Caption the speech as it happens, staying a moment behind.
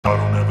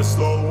never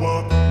slow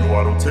up, no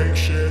I don't take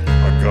shit.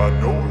 I got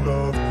no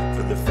love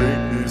for the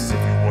fakeness.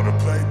 If you wanna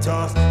play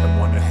tough and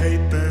wanna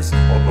hate this,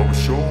 I'll always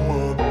show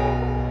up.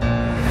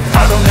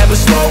 I don't ever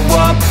slow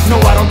up,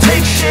 no I don't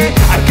take shit.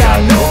 I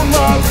got no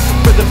love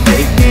for the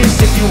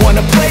fakeness. If you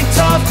wanna play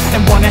tough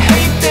and wanna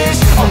hate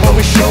this, I'll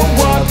always show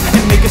up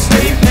and make a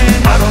statement.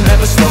 I don't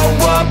ever slow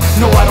up,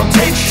 no I don't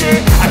take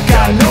shit. I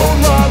got no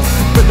love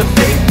for the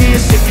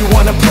fakeness. If you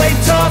wanna play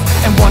tough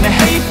and wanna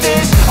hate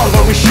this, I'll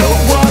always show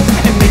up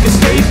and make a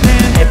statement.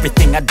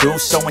 Everything I do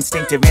so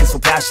instinctive and so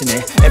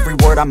passionate. Every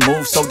word I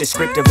move so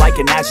descriptive like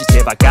an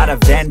adjective. I got a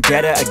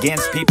vendetta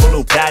against people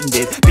who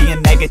patented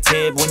being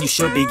negative when you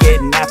should be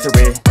getting after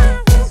it.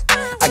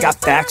 I got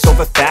facts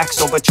over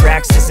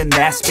tracks, this and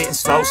that. Spitting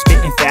slow,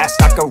 spitting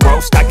fast. I could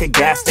roast, I could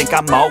gas. Think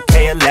I'm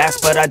okay at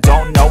last, but I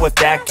don't know if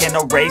that can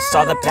erase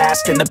all the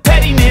past. And the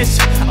pettiness,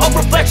 a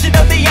reflection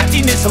of the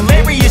emptiness.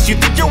 Hilarious, you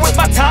think you're worth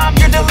my time,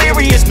 you're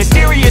delirious.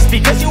 Mysterious,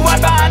 because you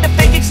hide behind a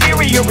fake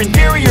exterior.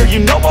 Inferior, you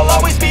know I'll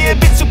always be a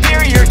bit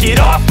superior. Get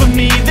off of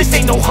me, this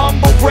ain't no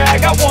humble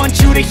brag. I want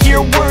you to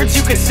hear words,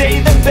 you can say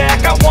them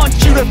back. I want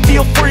you to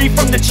feel free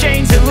from the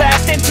chains at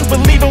last, and to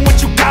believe in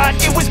what you got,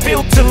 it was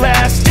built to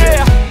last,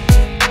 yeah.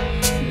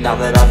 Now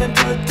that I've been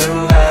put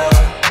through hell,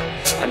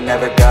 I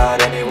never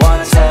got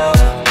anyone's help.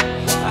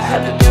 I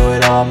had to do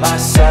it all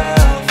myself.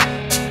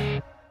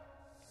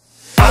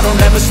 I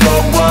don't ever slow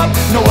up,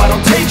 no I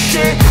don't take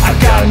shit. I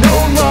got no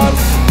love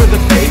for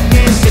the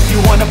fakeness. If you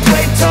wanna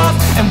play tough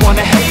and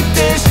wanna hate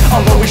this,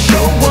 I'll always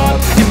show up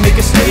and make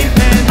a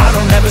statement. I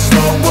don't ever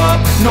slow up,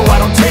 no I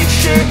don't take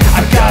shit.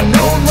 I got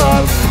no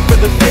love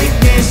for the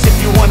fakeness. If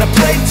you wanna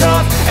play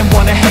tough and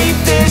wanna hate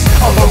this,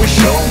 I'll always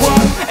show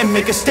up and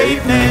make a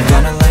statement.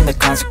 Gonna learn the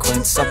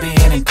consequence of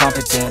being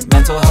incompetent.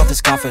 Mental health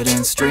is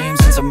confidence, dreams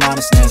and some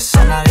honestness.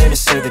 I'm not here to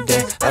save the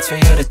day, that's for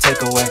you to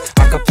take away.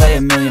 I could play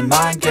a million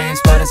mind games,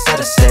 but instead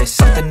I say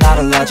something not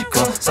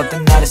illogical,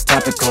 something that is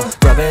topical.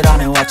 Rub it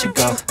on and watch it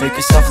go, make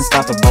yourself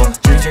unstoppable.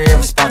 Dreams are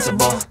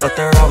irresponsible, but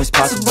they're always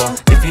possible.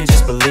 If you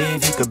just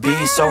believe, you could be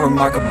so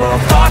remarkable.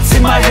 Thoughts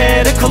in my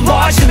head, a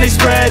collage and they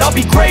spread. I'll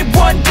be great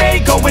one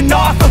day, going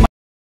off of my